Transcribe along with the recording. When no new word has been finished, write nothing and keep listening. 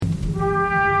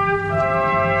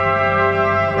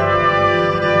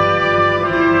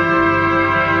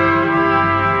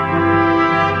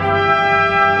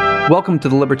Welcome to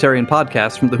the Libertarian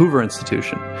Podcast from the Hoover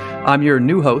Institution. I'm your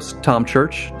new host, Tom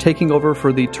Church, taking over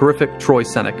for the terrific Troy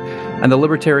Senik. And the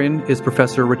Libertarian is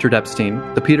Professor Richard Epstein,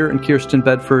 the Peter and Kirsten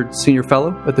Bedford Senior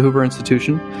Fellow at the Hoover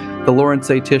Institution, the Lawrence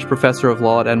A. Tisch Professor of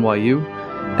Law at NYU,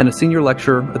 and a Senior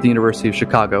Lecturer at the University of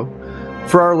Chicago.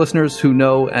 For our listeners who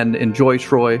know and enjoy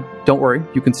Troy, don't worry,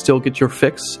 you can still get your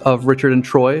fix of Richard and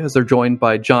Troy as they're joined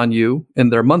by John Yoo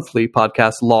in their monthly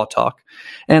podcast, Law Talk.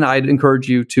 And I'd encourage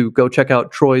you to go check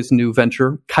out Troy's new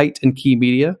venture, Kite and Key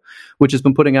Media, which has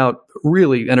been putting out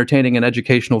really entertaining and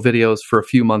educational videos for a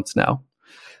few months now.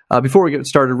 Before we get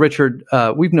started, Richard,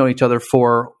 we've known each other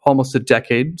for almost a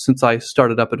decade since I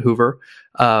started up at Hoover.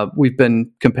 We've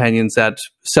been companions at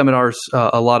seminars,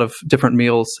 a lot of different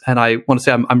meals, and I want to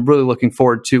say I'm really looking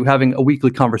forward to having a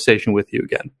weekly conversation with you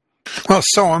again. Well,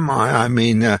 so am I. I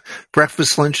mean,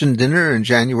 breakfast, lunch, and dinner in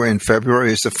January and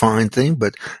February is a fine thing,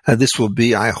 but this will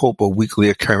be, I hope, a weekly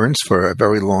occurrence for a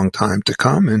very long time to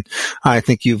come. And I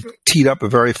think you've teed up a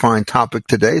very fine topic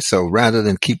today. So rather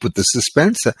than keep with the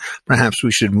suspense, perhaps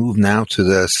we should move now to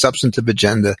the substantive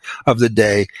agenda of the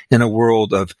day in a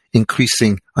world of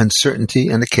increasing uncertainty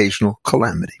and occasional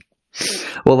calamity.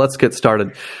 Well, let's get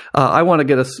started. I want to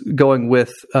get us going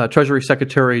with Treasury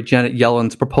Secretary Janet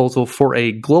Yellen's proposal for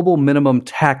a global minimum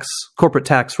corporate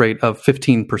tax rate of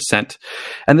 15%.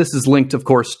 And this is linked, of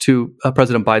course, to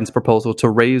President Biden's proposal to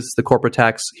raise the corporate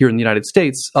tax here in the United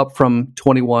States up from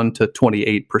 21 to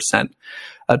 28%.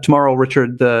 Tomorrow,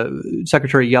 Richard, the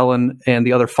Secretary Yellen and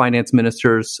the other finance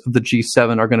ministers of the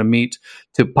G7 are going to meet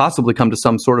to possibly come to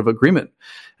some sort of agreement.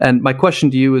 And my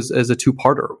question to you is a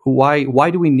two-parter.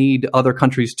 Why do we need other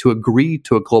countries to agree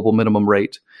to a global minimum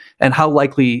rate? And how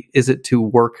likely is it to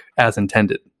work as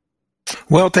intended?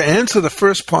 Well, to answer the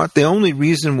first part, the only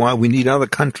reason why we need other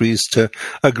countries to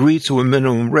agree to a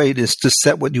minimum rate is to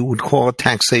set what you would call a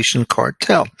taxation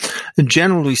cartel. And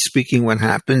generally speaking, what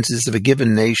happens is if a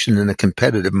given nation in a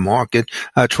competitive market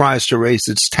tries to raise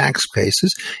its tax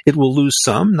bases, it will lose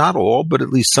some, not all, but at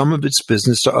least some of its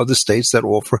business to other states that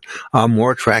offer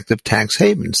more attractive tax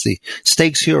havens. The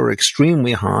stakes here are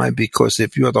extremely high because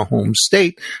if you're the home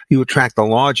state, you attract a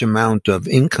large amount of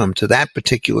income to that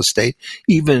particular state,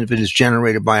 even if it is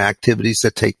generated by activities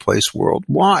that take place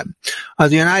worldwide.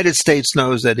 The United States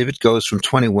knows that if it goes from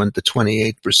 21 to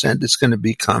 28%, it's going to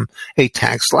become a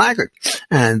tax laggard.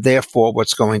 And therefore,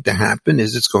 what's going to happen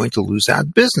is it's going to lose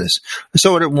out business.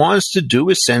 So what it wants to do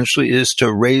essentially is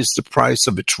to raise the price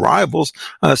of its rivals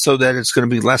so that it's going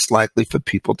to be less likely for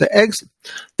people to exit.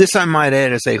 This, I might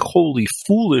add, is a wholly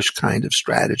foolish kind of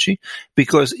strategy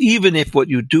because even if what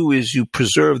you do is you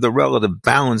preserve the relative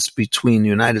balance between the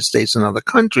United States and other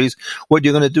countries, what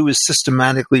you're going to do is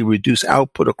systematically reduce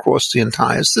output across the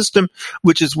entire system,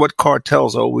 which is what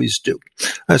cartels always do.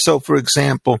 So, for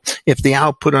example, if the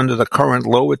output under the current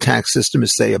lower tax system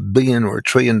is, say, $1 billion or $1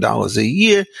 trillion a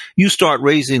year, you start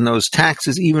raising those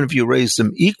taxes, even if you raise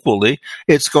them equally,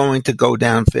 it's going to go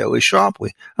down fairly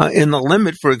sharply. In the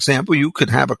limit, for example, you could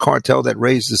have a cartel that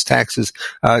raises taxes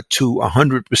to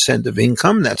 100% of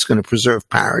income. That's going to preserve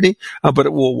parity, but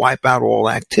it will wipe out all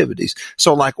activities.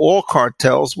 So like all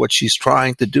cartels, what she's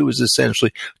trying to do is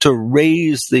essentially to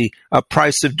raise the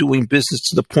price of doing business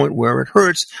to the point where it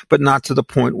hurts, but not to the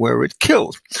point where it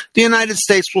kills. The United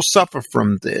States will suffer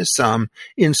from this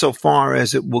insofar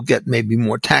as it will get maybe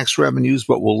more tax revenues,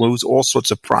 but will lose all sorts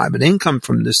of private income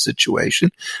from this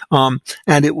situation,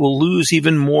 and it will lose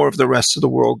even more if the rest of the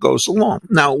world goes along.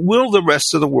 Now, will the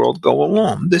rest of the world go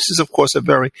along? This is, of course, a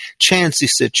very chancy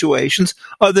situation.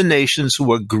 Other nations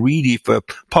who are greedy for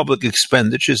public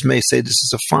expenditures may say this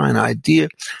is a fine idea.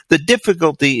 The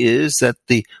difficulty is that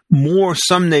the more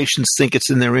some nations think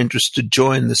it's in their interest to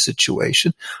join the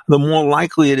situation, the more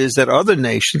likely it is that other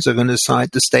nations are going to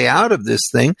decide to stay out of this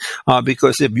thing,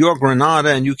 because if you're Grenada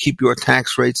and you keep your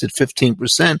tax rates at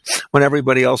 15% when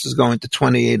everybody else is going to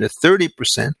 28 or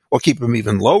 30%, or keep them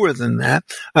even lower than that,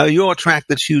 you'll attract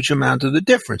this huge amount of the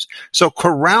difference. So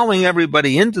corralling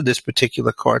everybody into this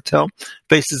particular cartel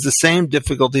faces the same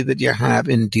difficulty that you have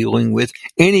in dealing with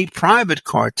any private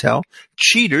cartel.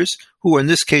 Cheaters, who in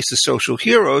this case are social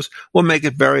heroes, will make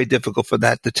it very difficult for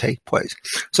that to take place.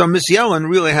 So Ms. Yellen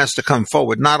really has to come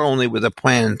forward not only with a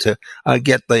plan to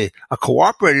get the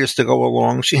cooperators to go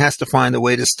along, she has to find a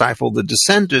way to stifle the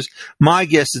dissenters. My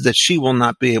guess is that she will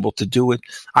not be able to do it.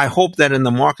 I hope that in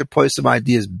the marketplace of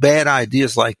ideas, bad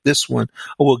ideas like this one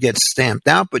will get stamped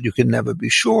out, but you can never be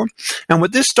sure. And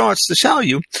what this starts to tell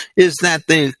you is that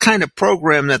the kind of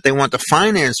program that they want to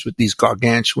finance with these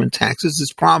gargantuan taxes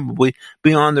is probably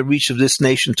beyond the reach of this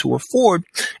nation to afford.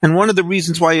 And one of the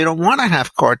reasons why you don't want to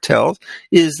have cartels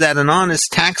is that an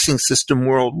honest taxing system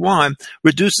worldwide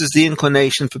reduces the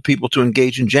inclination for people to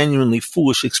engage in genuinely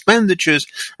foolish expenditures.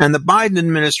 And the Biden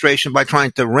administration, by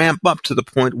trying to ramp up to the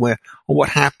point where what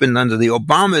happened under the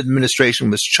Obama administration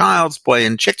was child's play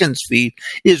and chicken's feed,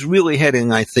 is really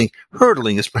heading, I think,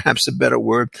 hurtling is perhaps a better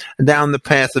word, down the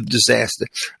path of disaster.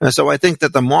 So I think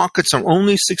that the markets are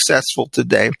only successful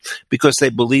today because they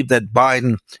believe that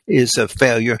Biden is a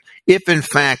failure. If, in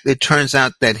fact, it turns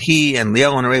out that he and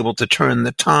Yellen are able to turn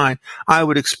the tide, I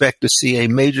would expect to see a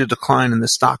major decline in the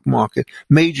stock market,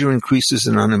 major increases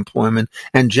in unemployment,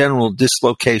 and general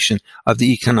dislocation of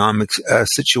the economic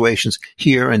situations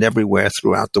here and everywhere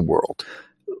throughout the world.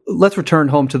 Let's return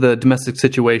home to the domestic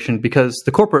situation, because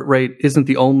the corporate rate isn't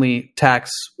the only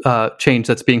tax change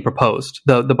that's being proposed.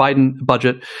 The Biden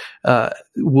budget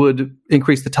would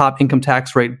increase the top income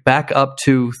tax rate back up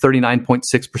to 39.6%.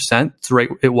 It's the rate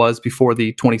it was before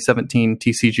the 2017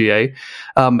 TCJA.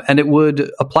 And it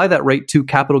would apply that rate to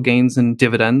capital gains and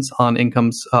dividends on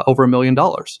incomes over $1 million.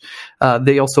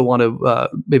 They also want to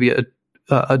maybe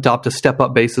adopt a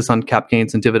step-up basis on cap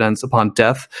gains and dividends upon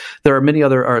death. There are many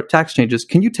other tax changes.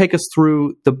 Can you take us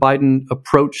through the Biden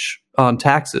approach on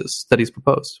taxes that he's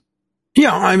proposed?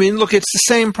 Yeah, I mean, look, it's the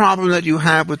same problem that you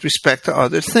have with respect to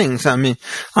other things. I mean,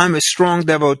 I'm a strong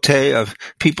devotee of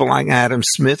people like Adam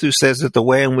Smith, who says that the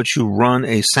way in which you run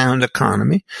a sound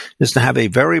economy is to have a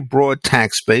very broad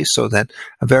tax base so that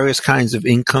various kinds of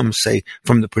income, say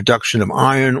from the production of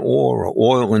iron ore or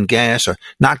oil and gas, are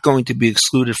not going to be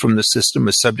excluded from the system,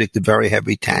 are subject to very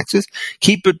heavy taxes.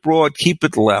 Keep it broad, keep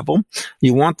it level.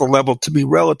 You want the level to be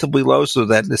relatively low so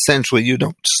that essentially you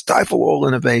don't stifle all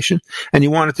innovation, and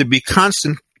you want it to be constant,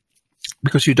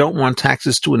 because you don't want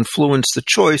taxes to influence the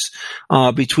choice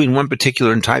between one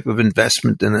particular type of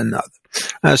investment and another.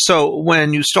 So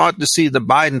when you start to see the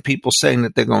Biden people saying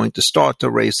that they're going to start to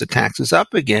raise the taxes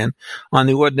up again on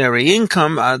the ordinary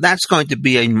income, that's going to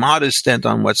be a modest dent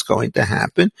on what's going to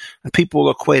happen. People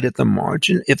will equate at the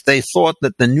margin. If they thought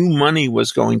that the new money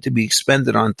was going to be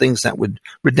expended on things that would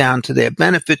redound to their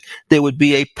benefit, there would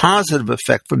be a positive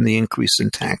effect from the increase in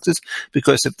taxes,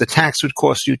 because if the tax would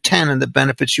cost you 10 and the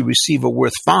benefits you receive are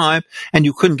worth 5, and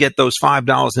you couldn't get those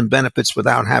 $5 in benefits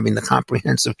without having the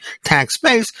comprehensive tax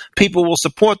base, people will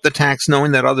support the tax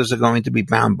knowing that others are going to be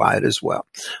bound by it as well.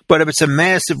 But if it's a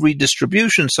massive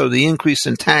redistribution, so the increase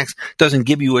in tax doesn't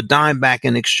give you a dime back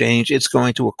in exchange, it's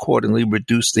going to accordingly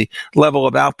reduce the level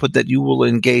of output that you will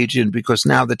engage in, because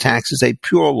now the tax is a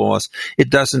pure loss. It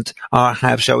doesn't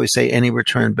have, shall we say, any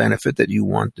return benefit that you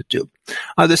want to do.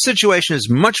 The situation is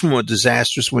much more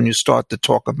disastrous when you start to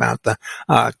talk about the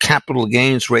capital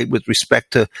gains rate with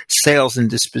respect to sales and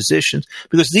dispositions,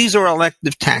 because these are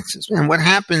elective taxes. And what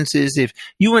happens is, if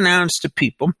you announce to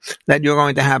people that you're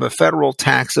going to have a federal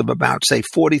tax of about, say,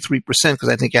 43%, because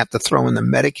I think you have to throw in the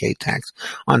Medicaid tax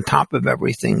on top of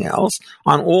everything else,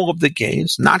 on all of the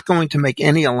gains, not going to make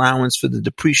any allowance for the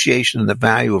depreciation of the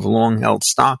value of long-held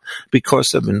stock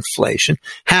because of inflation,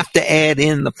 have to add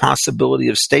in the possibility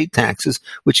of state taxes,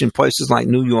 which in places like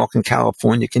New York and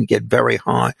California can get very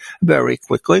high very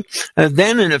quickly.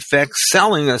 Then, in effect,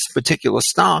 selling a particular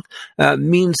stock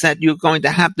means that you're going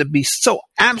to have to be so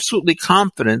absolutely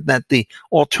confident that the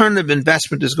alternative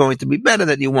investment is going to be better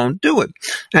that you won't do it.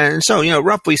 And so,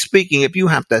 roughly speaking, if you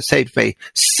have to, say, pay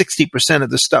 60% of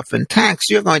the stuff in tax,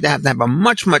 you're going to have a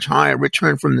much, much higher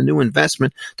return from the new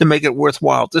investment to make it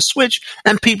worthwhile to switch,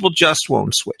 and people just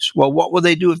won't switch. Well, what will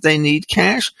they do if they need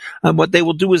cash? What they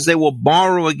will do is they will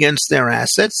borrow against their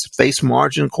assets, face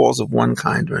margin calls of one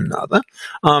kind or another.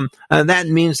 That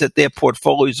means that their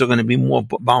portfolios are going to be more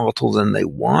volatile than they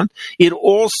want. It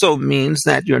also means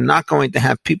that you're not going to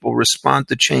have people respond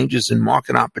to changes in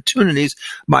market opportunities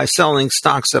by selling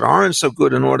stocks that aren't so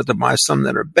good in order to buy some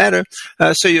that are better.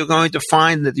 So you're going to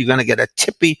find that you're going to get a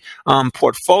tippy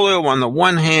portfolio on the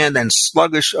one hand and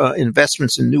sluggish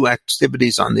investments in new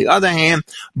activities on the other hand,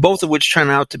 both of which turn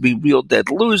out to be real dead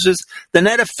losers. The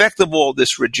net effect of all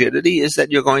this rigidity is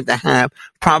that you're going to have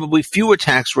probably fewer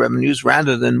tax revenues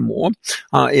rather than more.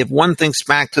 If one thinks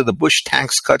back to the Bush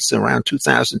tax cuts around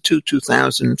 2002,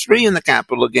 2003 in the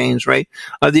capital gains rate,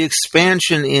 the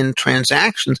expansion in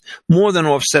transactions more than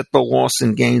offset the loss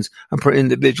in gains per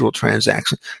individual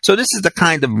transaction. So this is the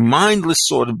kind of mindless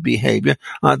sort of behavior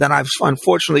that I've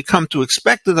unfortunately come to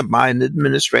expect of the Biden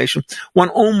administration. One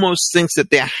almost thinks that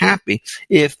they're happy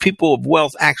if people of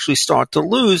wealth actually start to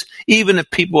lose, even if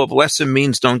people of lesser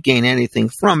means don't gain anything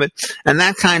from it. And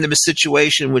that kind of a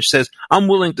situation which says, I'm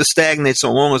willing to stagnate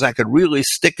so long as I could really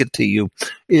stick it to you,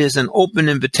 is an open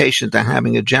invitation to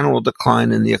having a general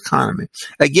decline in the economy.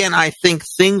 Again, I think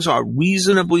things are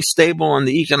reasonably stable on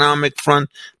the economic front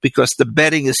because the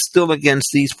betting is still against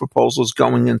these proposals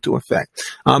going into effect.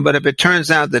 But if it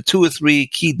turns out that 2 or 3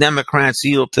 key Democrats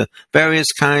yield to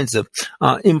various kinds of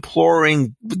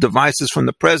imploring devices from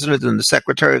the president and the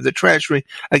secretary of the Treasury,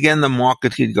 again, the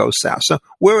market could go south. So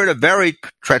we're at a very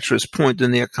treacherous point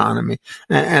in the economy.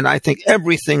 And I think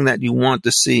everything that you want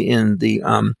to see in the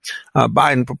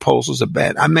Biden proposals are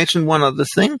bad. I mentioned one other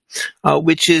thing,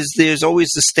 which is there's always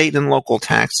the state and local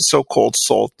tax, the so-called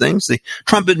SALT things. The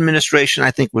Trump administration,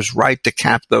 I think, was right to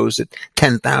cap those at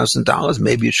 $10,000.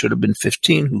 Maybe it should have been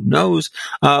 15, who knows?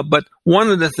 But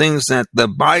one of the things that the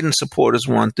Biden supporters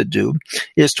want to do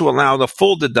is to allow the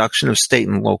full deduction of state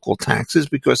and local taxes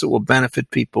because it will benefit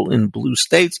people in blue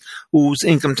states whose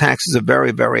income taxes are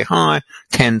very, very high,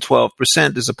 10, 12%,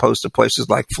 as opposed to places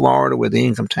like Florida where the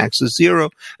income tax is 0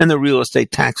 and the real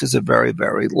estate taxes are very,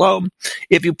 very low.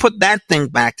 If you put that thing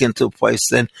back into place,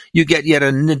 then you get yet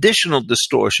an additional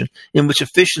distortion in which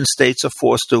efficient states are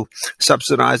forced to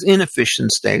subsidize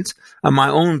inefficient states. My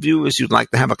own view is you'd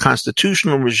like to have a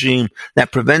constitutional regime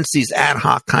that prevents these ad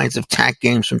hoc kinds of tax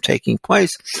games from taking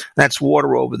place. That's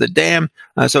water over the dam.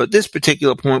 So at this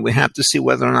particular point, we have to see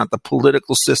whether or not the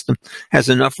political system has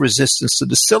enough resistance to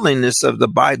the silliness of the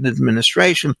Biden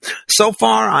administration. So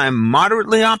far, I'm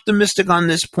moderately optimistic on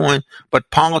this point, but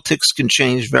politics can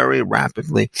change very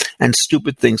rapidly and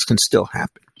stupid things can still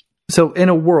happen. So in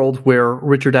a world where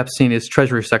Richard Epstein is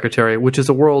Treasury Secretary, which is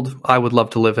a world I would love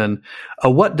to live in,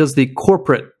 what does the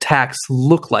corporate tax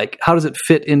look like? How does it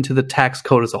fit into the tax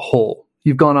code as a whole?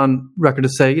 You've gone on record to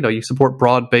say, you support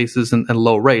broad bases and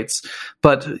low rates,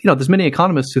 but, there's many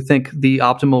economists who think the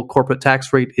optimal corporate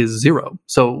tax rate is 0.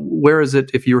 So where is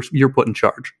it if you're put in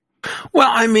charge? Well,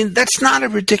 I mean, that's not a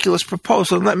ridiculous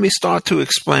proposal. Let me start to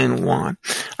explain why.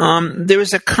 There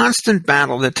is a constant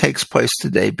battle that takes place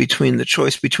today between the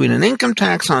choice between an income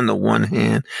tax on the one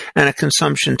hand and a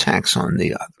consumption tax on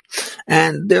the other.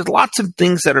 And there's lots of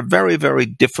things that are very, very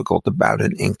difficult about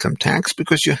an income tax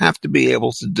because you have to be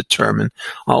able to determine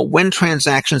when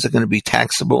transactions are going to be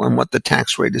taxable and what the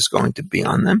tax rate is going to be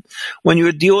on them. When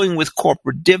you're dealing with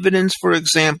corporate dividends, for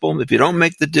example, if you don't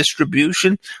make the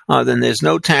distribution, then there's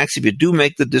no tax. If you do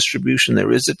make the distribution,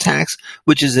 there is a tax,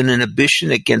 which is an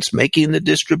inhibition against making the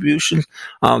distribution.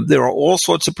 There are all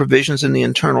sorts of provisions in the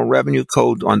Internal Revenue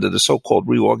Code under the so-called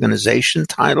reorganization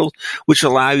title, which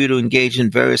allow you to engage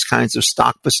in various kinds of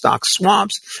stock-for-stock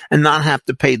swaps and not have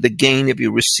to pay the gain if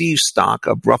you receive stock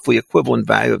of roughly equivalent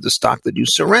value of the stock that you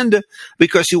surrender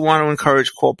because you want to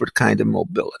encourage corporate kind of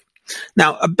mobility.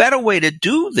 Now, a better way to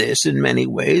do this in many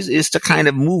ways is to kind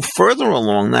of move further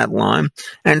along that line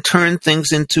and turn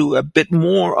things into a bit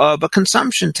more of a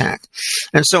consumption tax.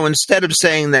 And so instead of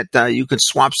saying that you can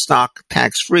swap stock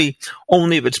tax-free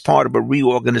only if it's part of a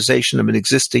reorganization of an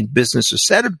existing business or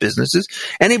set of businesses,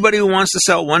 anybody who wants to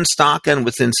sell one stock and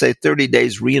within, say, 30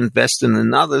 days reinvest in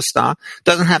another stock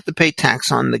doesn't have to pay tax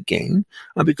on the gain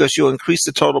because you'll increase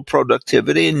the total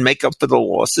productivity and make up for the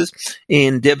losses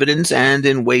in dividends and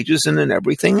in wages and in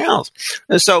everything else.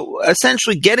 So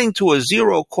essentially getting to a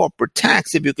 0 corporate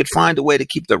tax, if you could find a way to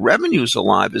keep the revenues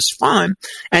alive, is fine.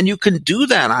 And you can do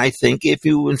that, I think, if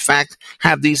you in fact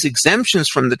have these exemptions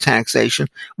from the taxation,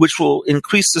 which will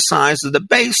increase the size of the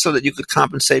base so that you could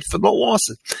compensate for the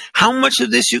losses. How much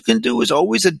of this you can do is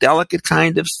always a delicate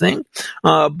kind of thing.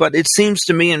 But it seems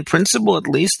to me, in principle at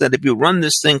least, that if you run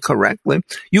this thing correctly,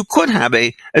 you could have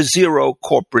a 0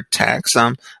 corporate tax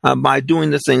by doing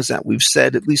the things that we've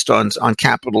said, at least on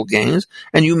capital gains,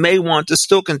 and you may want to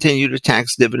still continue to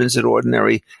tax dividends at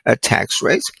ordinary tax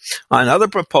rates. Another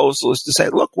proposal is to say,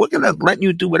 look, we're going to let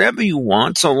you do whatever you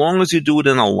want so long as you do it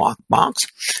in a lockbox.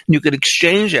 You can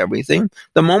exchange everything.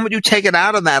 The moment you take it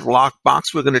out of that lockbox,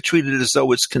 we're going to treat it as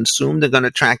though it's consumed. They're going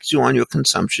to tax you on your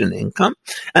consumption income,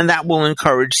 and that will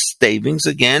encourage savings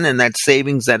again, and that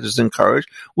savings that is encouraged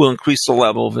will increase the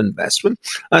level of investment.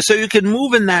 So you can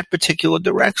move in that particular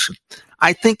direction.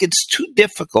 I think it's too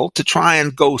difficult to try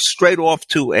and go straight off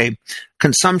to a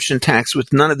consumption tax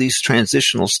with none of these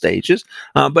transitional stages.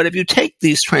 But if you take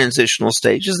these transitional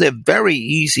stages, they're very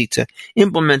easy to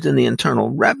implement in the Internal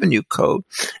Revenue Code.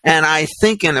 And I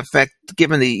think, in effect,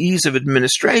 given the ease of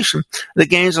administration, the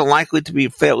gains are likely to be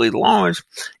fairly large.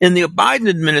 In the Biden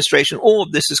administration, all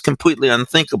of this is completely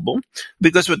unthinkable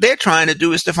because what they're trying to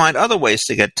do is to find other ways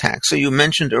to get taxed. So you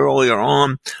mentioned earlier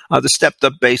on the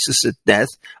stepped-up basis at death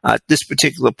at this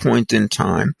particular point in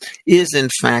time is, in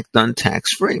fact, done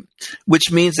tax-free. which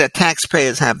means that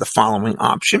taxpayers have the following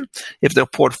option. If their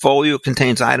portfolio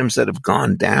contains items that have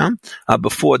gone down,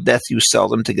 before death you sell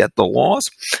them to get the loss.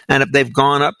 And if they've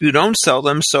gone up, you don't sell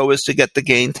them so as to get the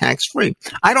gain tax-free.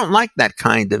 I don't like that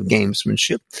kind of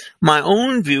gamesmanship. My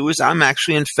own view is I'm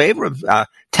actually in favor of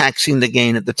taxing the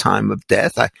gain at the time of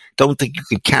death. I don't think you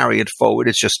could carry it forward.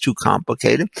 It's just too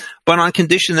complicated. But on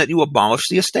condition that you abolish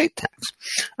the estate tax.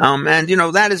 And,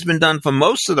 that has been done for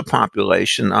most of the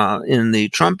population in the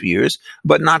Trump years,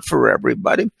 but not for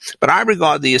everybody. But I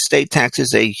regard the estate tax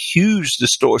as a huge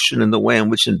distortion in the way in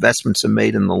which investments are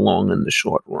made in the long and the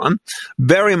short run.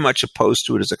 Very much opposed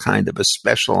to it as a kind of a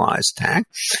specialized tax.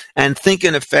 And think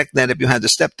in effect that if you had the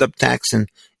stepped-up tax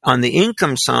on the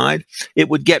income side, it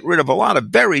would get rid of a lot of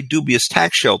very dubious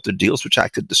tax shelter deals, which I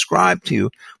could describe to you,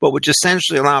 but which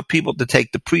essentially allow people to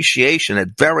take depreciation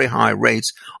at very high rates,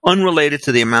 unrelated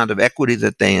to the amount of equity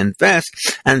that they invest,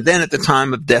 and then at the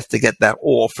time of death to get that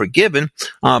all forgiven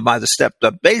by the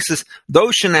stepped-up basis.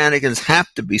 Those shenanigans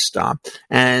have to be stopped.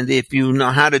 And if you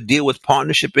know how to deal with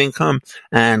partnership income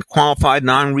and qualified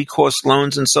non-recourse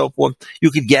loans and so forth, you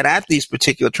could get at these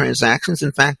particular transactions.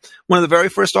 In fact, one of the very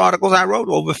first articles I wrote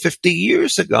over 50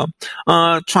 years ago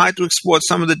tried to explore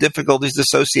some of the difficulties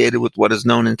associated with what is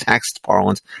known in tax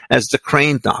parlance as the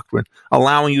Crane Doctrine,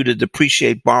 allowing you to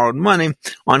depreciate borrowed money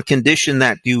on condition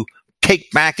that you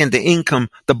take back into income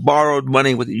the borrowed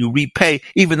money that you repay,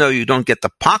 even though you don't get to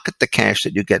pocket the cash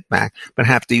that you get back, but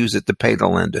have to use it to pay the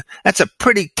lender. That's a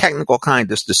pretty technical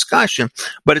kind of discussion,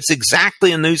 but it's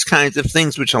exactly in these kinds of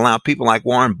things which allow people like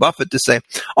Warren Buffett to say,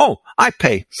 oh, I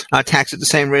pay tax at the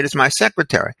same rate as my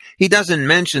secretary. He doesn't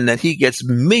mention that he gets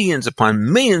millions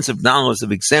upon millions of dollars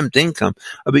of exempt income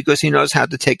because he knows how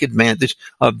to take advantage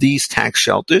of these tax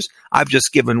shelters. I've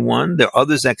just given one. There are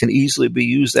others that can easily be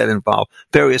used that involve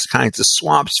various kinds of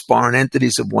swaps, foreign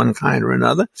entities of one kind or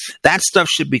another. That stuff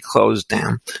should be closed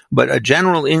down. But a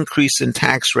general increase in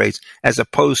tax rates as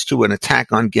opposed to an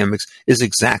attack on gimmicks is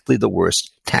exactly the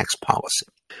worst tax policy.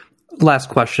 Last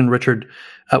question, Richard.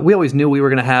 We always knew we were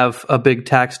going to have a big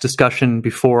tax discussion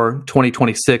before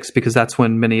 2026 because that's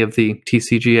when many of the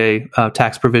TCJA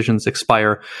tax provisions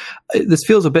expire. This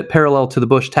feels a bit parallel to the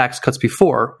Bush tax cuts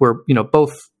before, where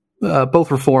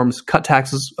both reforms cut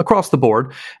taxes across the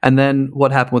board. And then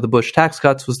what happened with the Bush tax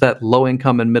cuts was that low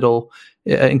income and middle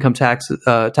income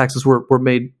taxes were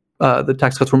made, the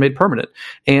tax cuts were made permanent.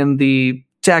 And the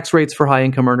tax rates for high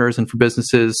income earners and for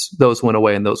businesses, those went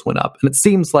away and those went up. And it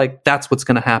seems like that's what's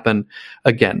going to happen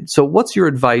again. So what's your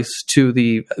advice to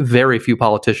the very few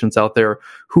politicians out there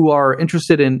who are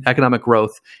interested in economic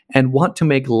growth and want to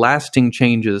make lasting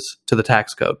changes to the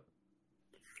tax code?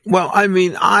 Well,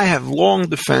 I have long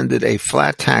defended a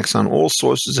flat tax on all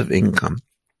sources of income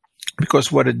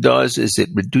because what it does is it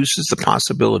reduces the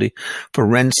possibility for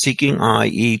rent-seeking,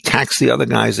 i.e. tax the other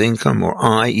guy's income, or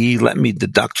i.e. let me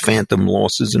deduct phantom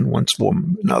losses in one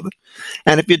form or another.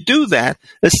 And if you do that,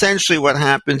 essentially what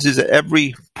happens is that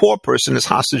every poor person is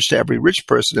hostage to every rich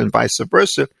person and vice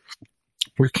versa.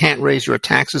 You can't raise your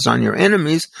taxes on your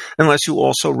enemies unless you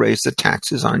also raise the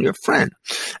taxes on your friend.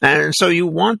 And so you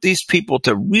want these people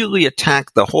to really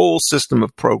attack the whole system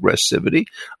of progressivity,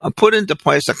 put into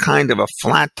place a kind of a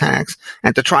flat tax,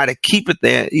 and to try to keep it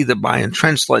there either by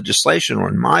entrenched legislation or,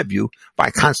 in my view, by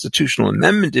constitutional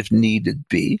amendment if needed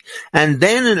be. And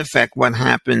then, in effect, what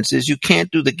happens is you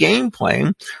can't do the game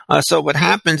playing. So what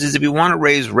happens is if you want to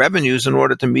raise revenues in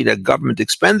order to meet a government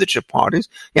expenditure parties,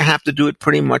 you have to do it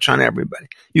pretty much on everybody.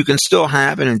 You can still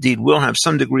have, and indeed will have,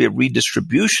 some degree of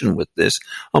redistribution with this.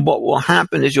 What will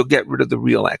happen is you'll get rid of the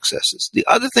real excesses. The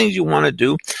other things you want to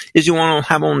do is you want to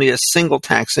have only a single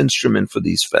tax instrument for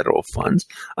these federal funds.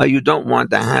 You don't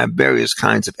want to have various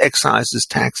kinds of excises,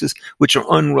 taxes, which are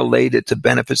unrelated to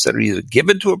benefits that are either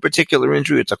given to a particular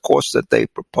injury, it's a cost that they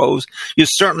propose. You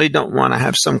certainly don't want to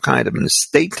have some kind of an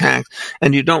estate tax,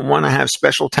 and you don't want to have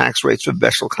special tax rates for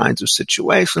special kinds of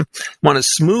situations. You want to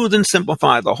smooth and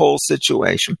simplify the whole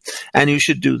situation, and you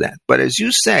should do that. But as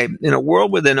you say, in a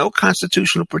world where there's no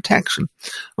constitutional protection,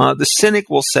 the cynic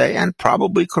will say, and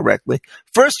probably correctly,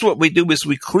 first what we do is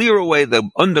we clear away the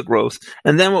undergrowth,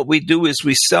 and then what we do is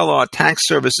we sell our tax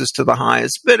services to the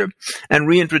highest bidder and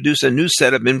reintroduce a new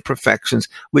set of imperfections,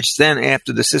 which then,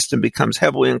 after the system becomes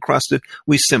heavily encrusted,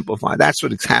 we simplify. That's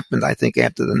what has happened, I think,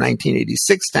 after the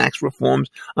 1986 tax reforms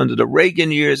under the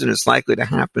Reagan years, and it's likely to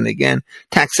happen again.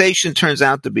 Taxation turns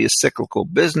out to be a cyclical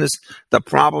business. The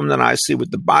problem that I see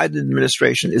with the Biden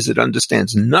administration is it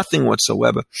understands nothing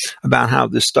whatsoever about how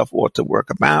this stuff ought to work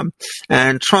about.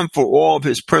 And Trump, for all of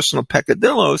his personal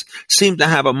peccadillos, seemed to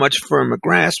have a much firmer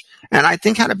grasp, and I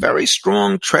think had a very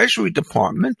strong Treasury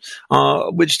Department,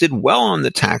 which did well on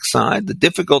the tax side. The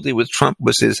difficulty with Trump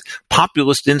was his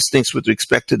populist instincts with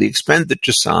respect to the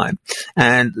expenditure side,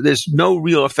 and there's no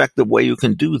real effective way you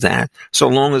can do that so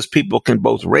long as people can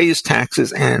both raise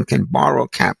taxes and can borrow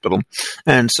capital.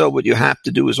 And so what you have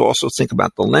to do is also think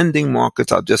about the lending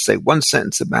markets. I'll just say one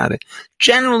sentence about it.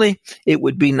 Generally, it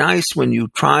would be nice when you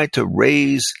try to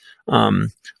raise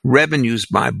revenues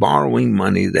by borrowing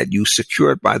money that you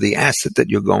secured by the asset that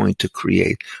you're going to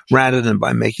create, rather than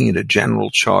by making it a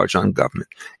general charge on government.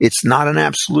 It's not an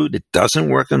absolute. It doesn't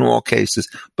work in all cases,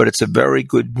 but it's a very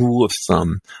good rule of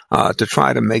thumb to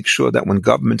try to make sure that when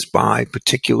governments buy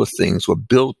particular things or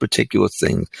build particular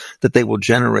things, that they will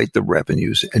generate the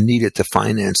revenues and need it to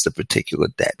finance the particular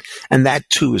debt. And that,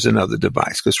 too, is another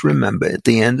device. Because remember, at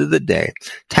the end of the day,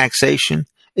 taxation,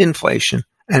 inflation,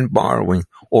 and borrowing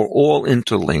are all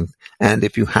interlinked, and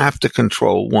if you have to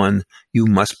control one, you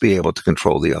must be able to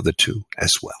control the other two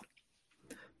as well.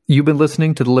 You've been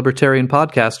listening to the Libertarian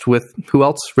Podcast with, who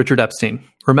else? Richard Epstein.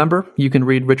 Remember, you can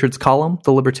read Richard's column,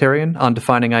 The Libertarian, on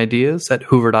defining ideas at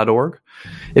hoover.org.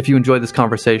 If you enjoyed this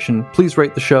conversation, please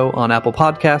rate the show on Apple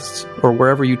Podcasts or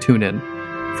wherever you tune in.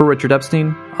 For Richard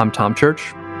Epstein, I'm Tom Church.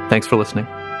 Thanks for listening.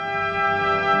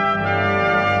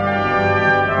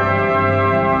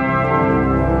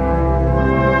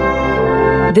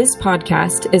 This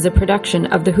podcast is a production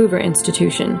of the Hoover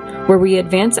Institution, where we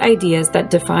advance ideas that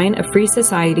define a free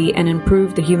society and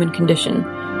improve the human condition.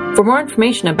 For more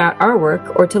information about our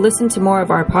work, or to listen to more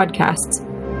of our podcasts,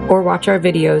 or watch our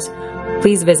videos,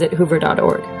 please visit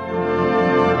hoover.org.